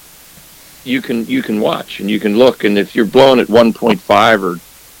 you can watch and you can look, and if you're blowing at 1.5 or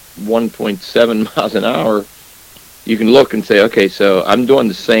 1.7 miles an hour, you can look and say, okay, so I'm doing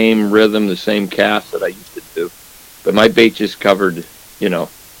the same rhythm, the same cast that I used to do, but my bait just covered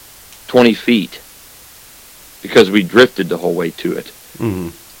 20 feet because we drifted the whole way to it. Mm-hmm.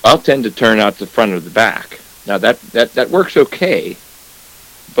 I'll tend to turn out the front or the back. Now that works okay,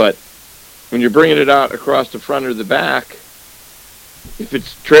 but when you're bringing it out across the front or the back, if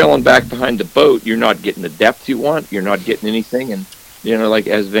it's trailing back behind the boat, you're not getting the depth you want. You're not getting anything. And, like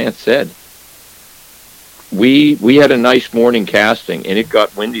as Vance said, we had a nice morning casting, and it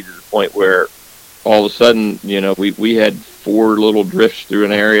got windy to the point where all of a sudden, we had 4 little drifts through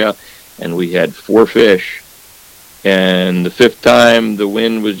an area, and we had 4 fish. And the 5th time, the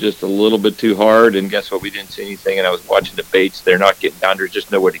wind was just a little bit too hard, and guess what? We didn't see anything, and I was watching the baits. They're not getting down. There's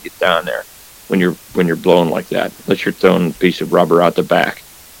just nowhere to get down there when you're blowing like that, unless you're throwing a piece of rubber out the back,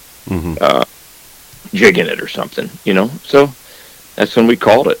 mm-hmm. Jigging it or something, So that's when we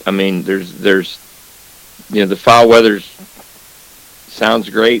called it. I mean, there's the foul weather sounds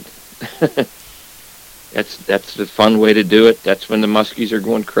great. That's the fun way to do it. That's when the muskies are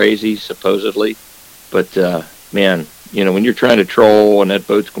going crazy, supposedly. But man, when you're trying to troll and that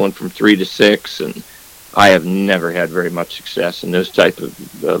boat's going from 3 to 6, and I have never had very much success in those type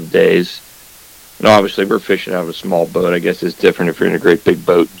of days. And obviously, we're fishing out of a small boat. I guess it's different if you're in a great big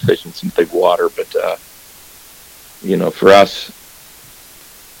boat and fishing some big water. But, for us,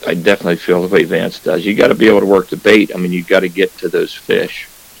 I definitely feel the way Vance does. You got to be able to work the bait. I mean, you got to get to those fish.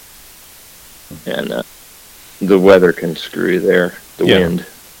 And the weather can screw you there. The wind,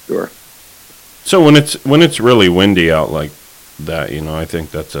 sure. So when it's really windy out like that, I think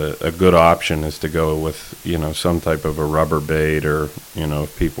that's a good option, is to go with, some type of a rubber bait, or,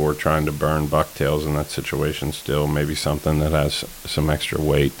 if people were trying to burn bucktails in that situation still, maybe something that has some extra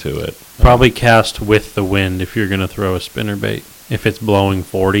weight to it. Probably cast with the wind if you're going to throw a spinner bait, if it's blowing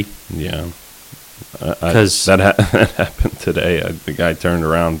 40. Yeah. That happened today. The guy turned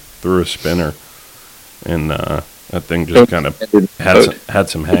around, threw a spinner, and that thing just kind of had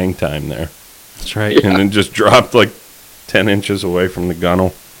some hang time there. That's right. And then just dropped like 10 inches away from the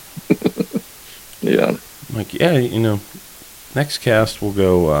gunnel. Yeah. I'm like, Next cast we'll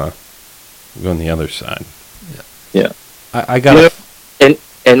go on the other side. Yeah. I got You know,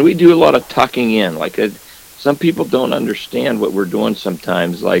 and we do a lot of tucking in. Like some people don't understand what we're doing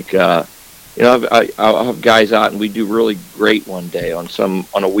sometimes. Like I'll have guys out and we do really great one day on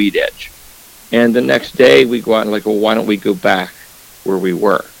a weed edge, and the next day we go out and like, well, why don't we go back where we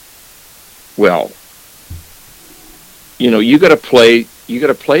were? Well, you got to play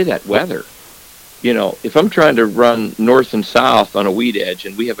that weather. If I'm trying to run north and south on a weed edge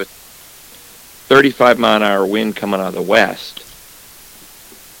and we have a 35-mile-an-hour wind coming out of the west,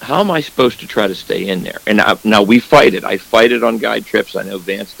 how am I supposed to try to stay in there? And now we fight it. I fight it on guide trips. I know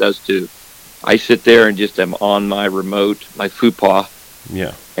Vance does too. I sit there and just am on my remote, my FUPA.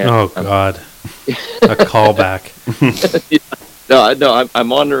 Yeah. Oh, God. A callback. No,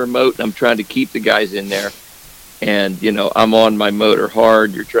 I'm on the remote and I'm trying to keep the guys in there. And, I'm on my motor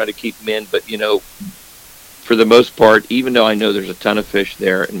hard. You're trying to keep them in. But, for the most part, even though I know there's a ton of fish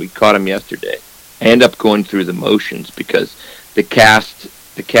there and we caught them yesterday, I end up going through the motions because the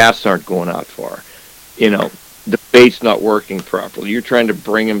casts aren't going out far. The bait's not working properly. You're trying to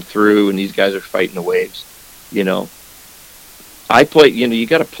bring them through and these guys are fighting the waves. I play, you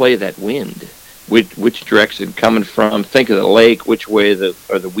got to play that wind. Which direction coming from? Think of the lake. Which way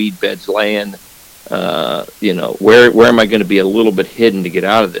are the weed beds laying? Where am I going to be a little bit hidden to get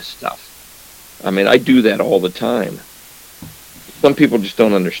out of this stuff? I mean, I do that all the time. Some people just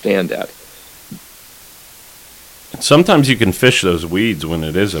don't understand that. Sometimes you can fish those weeds when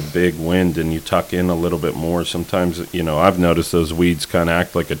it is a big wind and you tuck in a little bit more. Sometimes, I've noticed those weeds kind of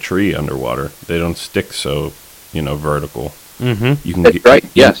act like a tree underwater. They don't stick so, vertical. Mm-hmm. You can That's get, right.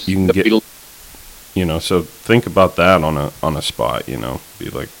 Yes. You can get, so think about that on a spot, Be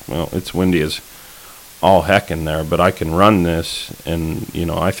like, well, it's windy as all heck in there, but I can run this and,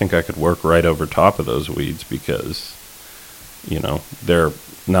 I think I could work right over top of those weeds because, they're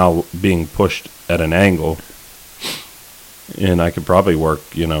now being pushed at an angle. And I could probably work,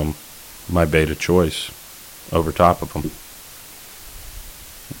 my bait of choice over top of them.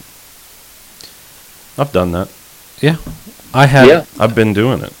 I've done that. Yeah. I have. Yeah. I've been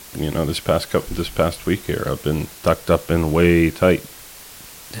doing it. This past week here, I've been tucked up in way tight.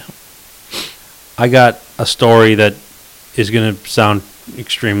 I got a story that is going to sound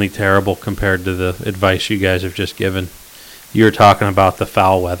extremely terrible compared to the advice you guys have just given. You were talking about the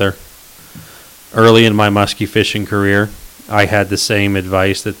foul weather. Early in my muskie fishing career, I had the same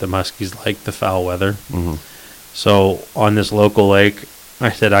advice that the muskies like the foul weather. Mm-hmm. So on this local lake,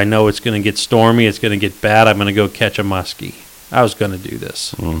 I said, I know it's going to get stormy, it's going to get bad, I'm going to go catch a muskie. I was going to do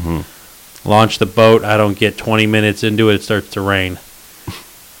this. Mm-hmm. Launch the boat, I don't get 20 minutes into it, it starts to rain.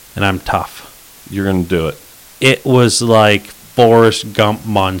 And I'm tough. You're going to do it. It was like Forrest Gump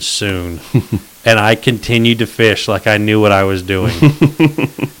monsoon. And I continued to fish like I knew what I was doing.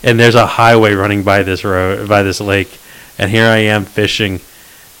 And there's a highway running by this lake. And here I am fishing.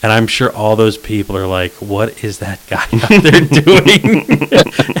 And I'm sure all those people are like, what is that guy out there doing?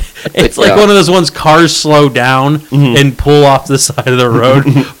 It's like one of those ones, cars slow down and pull off the side of the road,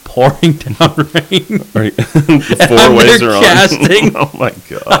 pouring down rain. Right. The four ways are casting. on. Oh, my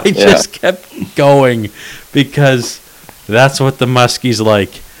God. I just kept going because that's what the muskies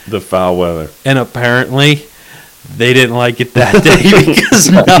like. The foul weather. And apparently, they didn't like it that day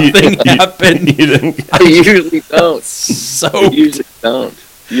because nothing happened. I usually don't. So You usually don't.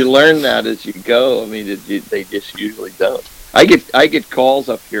 You learn that as you go. I mean, they just usually don't. I get calls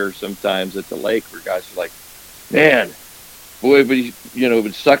up here sometimes at the lake where guys are like, "Man, boy, but it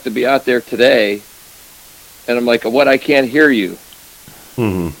would suck to be out there today." And I'm like, "What? I can't hear you."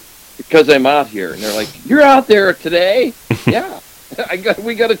 Mm-hmm. Because I'm out here, and they're like, "You're out there today?" Yeah,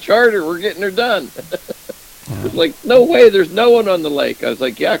 we got a charter. We're getting her done. It's like, no way. There's no one on the lake. I was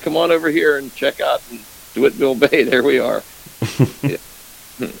like, "Yeah, come on over here and check out and Dwittville Bay." There we are.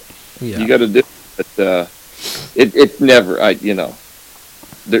 Yeah. You got to do it. But it's never.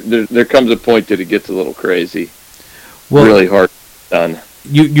 There comes a point that it gets a little crazy. well, Really hard done.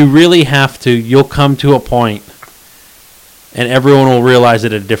 you really have to. You'll come to a point, and everyone will realize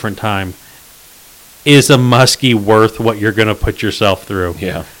it at a different time. Is a muskie worth what you're going to put yourself through?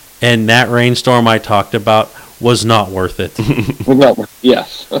 Yeah. And that rainstorm I talked about was not worth it. Well,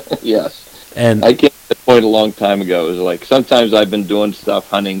 yes, yes. And I came to the point a long time ago. It was like, sometimes I've been doing stuff,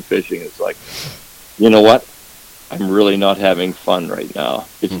 hunting, fishing. It's like, you know what? I'm really not having fun right now.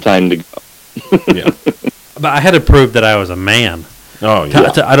 It's time to go. Yeah. but I had to prove that I was a man. Oh,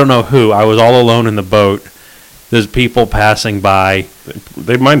 yeah. I don't know who. I was all alone in the boat. There's people passing by.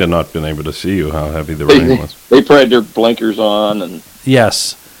 They might have not been able to see you, how heavy the rain was. They probably had their blinkers on. And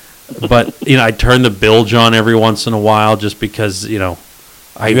Yes. But I'd turn the bilge on every once in a while just because I You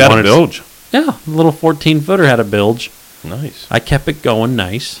had a wanted bilge. Yeah, the little 14-footer had a bilge. Nice. I kept it going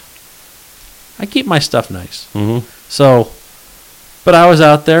nice. I keep my stuff nice. Mm-hmm. So, but I was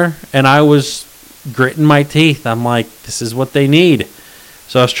out there and I was gritting my teeth. I'm like, this is what they need.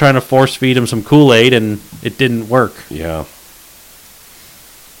 So I was trying to force feed them some Kool-Aid and it didn't work. Yeah.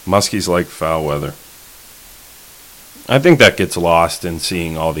 Muskies like foul weather. I think that gets lost in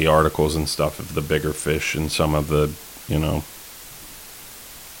seeing all the articles and stuff of the bigger fish and some of the,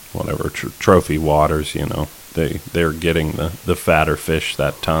 whatever, trophy waters, they're getting the fatter fish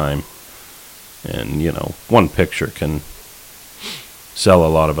that time. And, one picture can sell a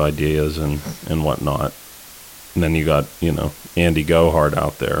lot of ideas and whatnot. And then you got, Andy Gohard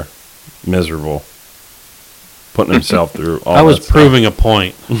out there, miserable, putting himself through all I was that stuff. proving a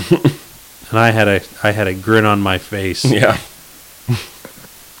point. And I had a grin on my face. Yeah.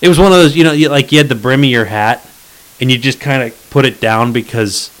 It was one of those, you had the brim of your hat, and you just kind of put it down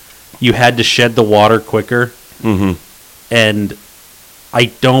because you had to shed the water quicker. Mm-hmm. And I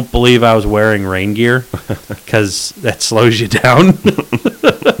don't believe I was wearing rain gear because that slows you down.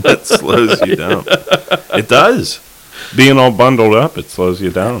 That slows you down. It does. Being all bundled up, it slows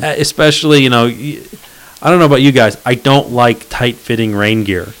you down. Especially, I don't know about you guys. I don't like tight-fitting rain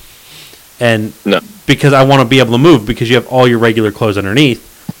gear. And No. because I want to be able to move because you have all your regular clothes underneath.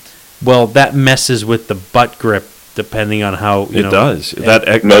 Well, that messes with the butt grip depending on how, It does.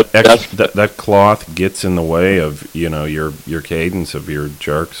 That cloth gets in the way of, your cadence of your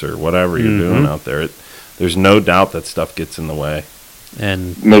jerks or whatever you're doing out there. There's no doubt that stuff gets in the way.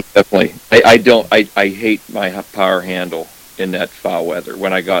 And Most definitely. I hate my power handle in that foul weather.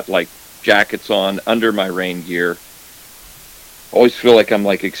 When I got like jackets on under my rain gear, I always feel like I'm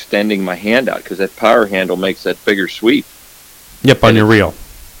like extending my hand out because that power handle makes that bigger sweep. yep, on your reel.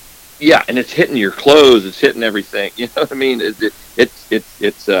 Yeah, and it's hitting your clothes. It's hitting everything. You know what I mean? It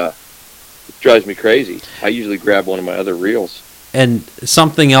drives me crazy. I usually grab one of my other reels. And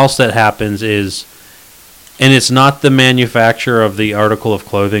something else that happens is, and it's not the manufacturer of the article of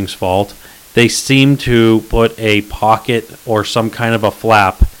clothing's fault, they seem to put a pocket or some kind of a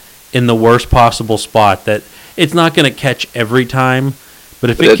flap in the worst possible spot that it's not going to catch every time, but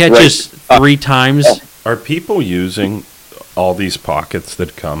if it catches 3 times... Are people using all these pockets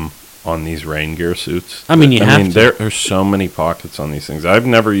that come on these rain gear suits? I mean, you have to. There are so many pockets on these things. I've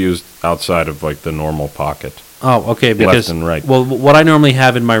never used outside of like the normal pocket. Oh, okay. Because, left and right. Well, what I normally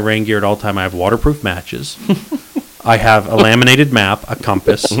have in my rain gear at all time, I have waterproof matches. I have a laminated map, a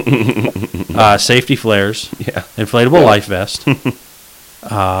compass, safety flares, Yeah. inflatable life vest,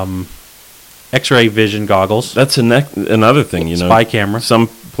 X-ray vision goggles, That's another thing, spy camera. Some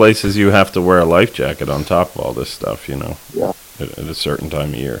places you have to wear a life jacket on top of all this stuff, Yeah. at a certain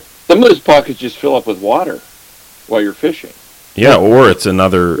time of year. Some of those pockets just fill up with water while you're fishing. Yeah, or it's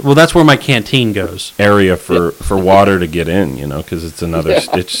another Well, that's where my canteen goes. area for water to get in, because it's another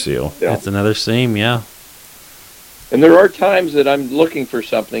stitch seal. Yeah. That's another seam, yeah. And there are times that I'm looking for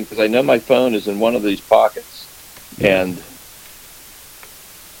something because I know my phone is in one of these pockets, and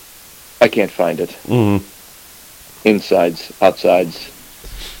I can't find it. Mm-hmm. Insides, outsides.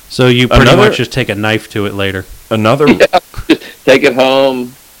 So you pretty Another- much just take a knife to it later. Another Take it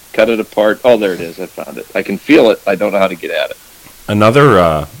home, cut it apart. Oh, there it is. I found it. I can feel it. I don't know how to get at it.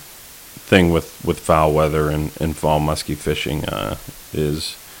 Another thing with foul weather and fall muskie fishing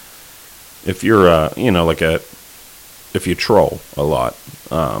is if you're if you troll a lot,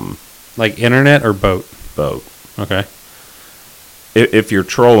 Like internet or boat? boat. Okay. If you're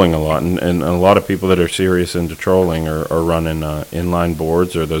trolling a lot, and a lot of people that are serious into trolling are running inline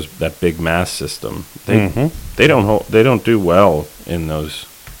boards or that big mast system. They don't do well in those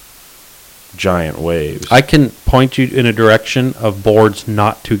giant waves. I can point you in a direction of boards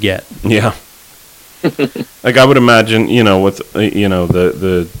not to get. Yeah. Like I would imagine, with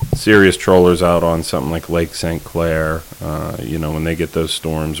the serious trollers out on something like Lake St. Clair, when they get those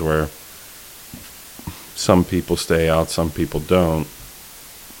storms where some people stay out, some people don't,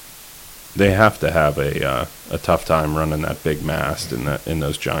 they have to have a tough time running that big mast in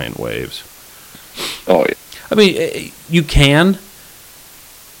those giant waves. Oh, yeah. I mean, you can,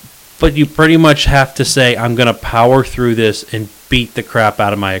 but you pretty much have to say, I'm going to power through this and beat the crap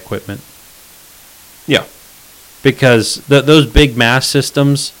out of my equipment. Yeah. Because those big mast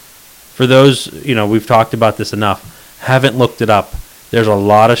systems, for those, we've talked about this enough, haven't looked it up. There's a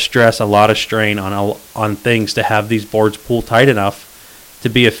lot of stress, a lot of strain on things to have these boards pull tight enough to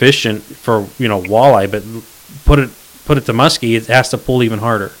be efficient for, walleye, but put it to muskie, it has to pull even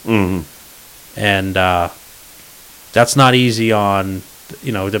harder. Mm-hmm. And that's not easy on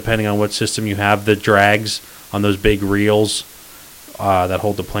depending on what system you have, the drags on those big reels that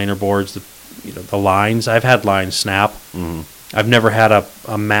hold the planer boards, the lines. I've had lines snap. Mhm. I've never had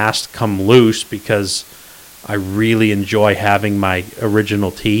a mast come loose because I really enjoy having my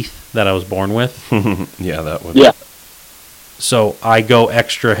original teeth that I was born with. Yeah, that would. Yeah. So I go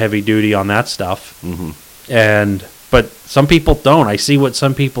extra heavy duty on that stuff. Mhm. But some people don't. I see what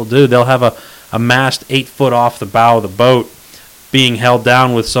some people do. They'll have a mast 8 foot off the bow of the boat being held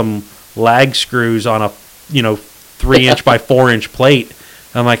down with some lag screws on a 3-inch by 4-inch plate.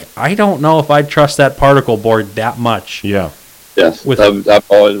 And I'm like, I don't know if I'd trust that particle board that much. Yeah. Yes, With- I've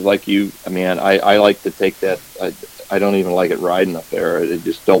always like you. I mean, I like to take that. I don't even like it riding up there. I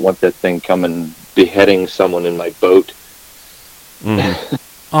just don't want that thing coming beheading someone in my boat. Mhm.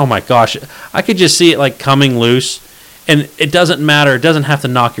 Oh my gosh, I could just see it like coming loose, and it doesn't matter. It doesn't have to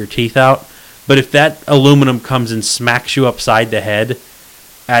knock your teeth out, but if that aluminum comes and smacks you upside the head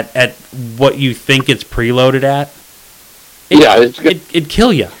at what you think it's preloaded at, Yeah, it's good. it'd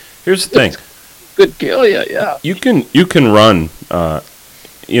kill you. Here's the thing. Could kill you. Yeah. You can run, a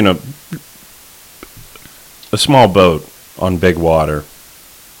small boat on big water.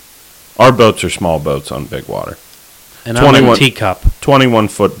 Our boats are small boats on big water. And I'm a 21 teacup.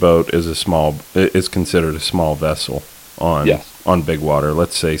 21-foot boat is considered a small vessel on Yes. on big water. Let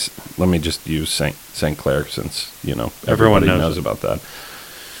me just use St. Clair since Everyone everybody knows knows it. about that.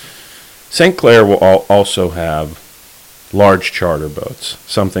 St. Clair will also have large charter boats,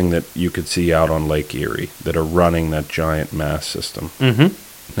 something that you could see out on Lake Erie that are running that giant mast system.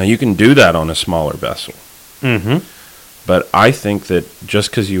 Mm-hmm. Now you can do that on a smaller vessel, Mm-hmm. but I think that just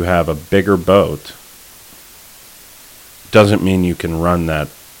because you have a bigger boat doesn't mean you can run that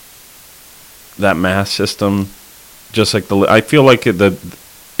mast system. Just like I feel like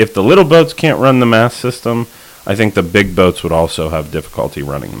if the little boats can't run the mast system, I think the big boats would also have difficulty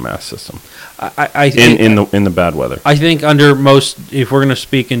running the mast system I think, in the bad weather. I think under most, if we're going to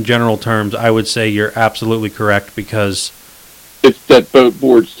speak in general terms, I would say you're absolutely correct because If that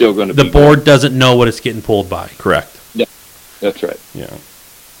board's still going to the be board doesn't know what it's getting pulled by. Correct. That's right. Yeah.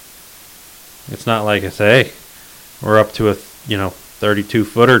 It's not like I say, hey, we're up to a 32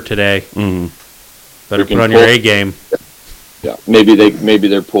 footer today. Mm-hmm. Better We can put on your pull- A game. Yeah, maybe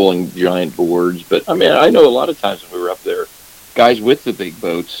they're pulling giant boards, but I mean, I know a lot of times when we were up there, guys with the big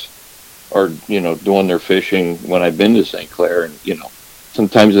boats are doing their fishing. When I've been to St. Clair, and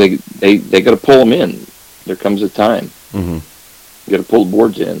sometimes they got to pull them in. There comes a time Mm-hmm. you got to pull the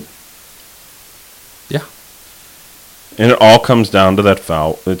boards in. Yeah. And it all comes down to that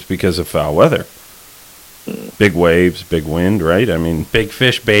foul. It's because of foul weather. Big waves, big wind, right? I mean, Big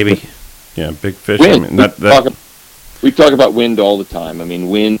fish, baby. yeah, big fish. Wind. I mean, We talk about wind all the time. I mean,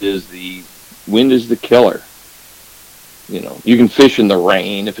 wind is the killer. You can fish in the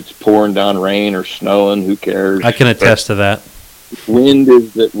rain if it's pouring down rain or snowing. Who cares? I can attest to that. Wind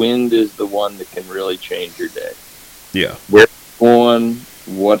is the one that can really change your day. yeah,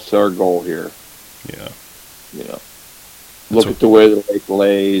 What's our goal here? yeah. Look at the way the lake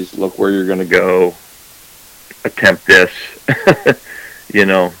lays. Look where you're going to go. Attempt this. And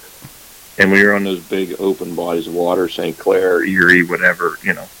when you're on those big open bodies of water, St. Clair, Erie, whatever,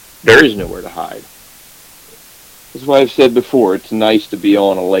 there is nowhere to hide. That's why I've said before, it's nice to be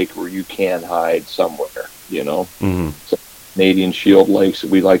on a lake where you can hide somewhere, Mm-hmm. Canadian Shield lakes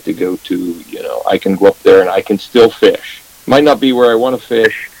that we like to go to, I can go up there and I can still fish. Might not be where I want to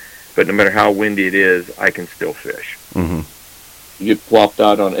fish, but no matter how windy it is, I can still fish. Mm-hmm. You get plopped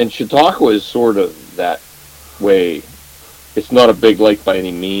out on, and Chautauqua is sort of that way. It's not a big lake by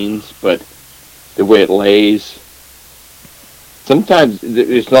any means, but the way it lays, sometimes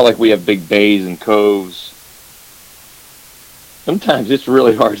it's not like we have big bays and coves. Sometimes it's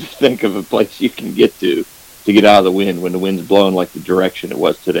really hard to think of a place you can get to get out of the wind when the wind's blowing like the direction it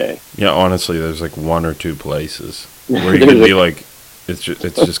was today. Yeah, honestly, there's like one or two places where you can be like, it's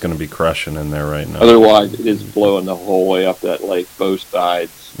just going to be crushing in there right now. Otherwise, it is blowing the whole way up that lake, both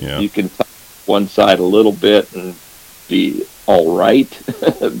sides. Yeah. You can touch one side a little bit and be all right,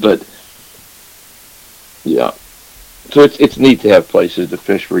 but yeah. So it's neat to have places to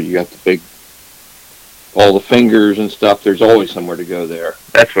fish where you got all the fingers and stuff. There's always somewhere to go there.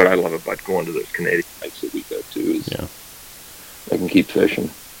 That's what I love about going to those Canadian lakes that we go to. Is Yeah. I can keep fishing.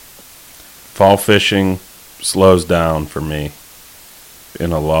 Fall fishing slows down for me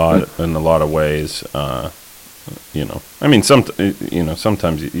in a lot of ways. I mean,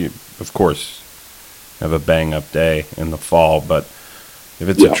 sometimes you of course have a bang up day in the fall, but if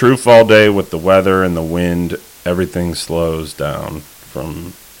it's a true fall day with the weather and the wind, everything slows down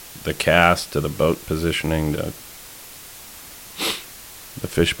from the cast to the boat positioning to the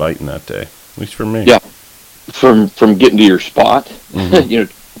fish biting that day. At least for me. Yeah. From getting to your spot, Mhm.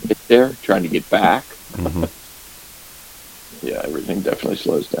 get there, trying to get back. Mhm. Yeah, everything definitely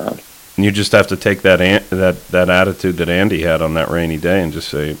slows down. And you just have to take that that attitude that Andy had on that rainy day and just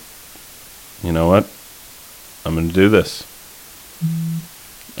say, you know what, I'm going to do this.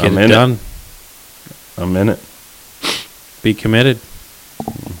 Get I'm it in done. it. I'm in it. Be committed.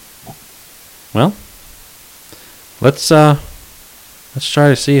 Well, let's try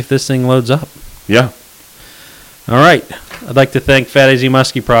to see if this thing loads up. Yeah. All right. I'd like to thank Fat AZ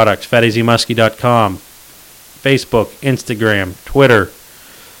Muskie Products, fatazmuskie.com, Facebook, Instagram, Twitter,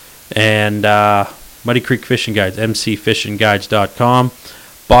 and Muddy Creek Fishing Guides, mcfishingguides.com.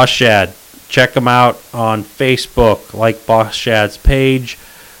 Boss Shad, check them out on Facebook, like Boss Shad's page.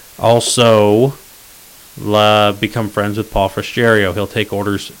 Also, become friends with Paul Frischerio. He'll take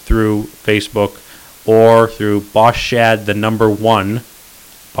orders through Facebook or through Boss Shad, the number 1,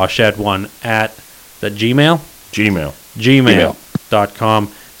 Boss Shad 1 at the Gmail?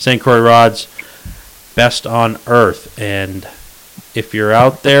 Gmail.com. St. Croix Rods, best on earth. And if you're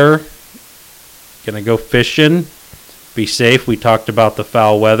out there gonna go fishing, be safe. We talked about the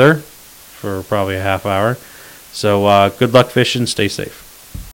foul weather for probably a half hour. So good luck fishing. Stay safe.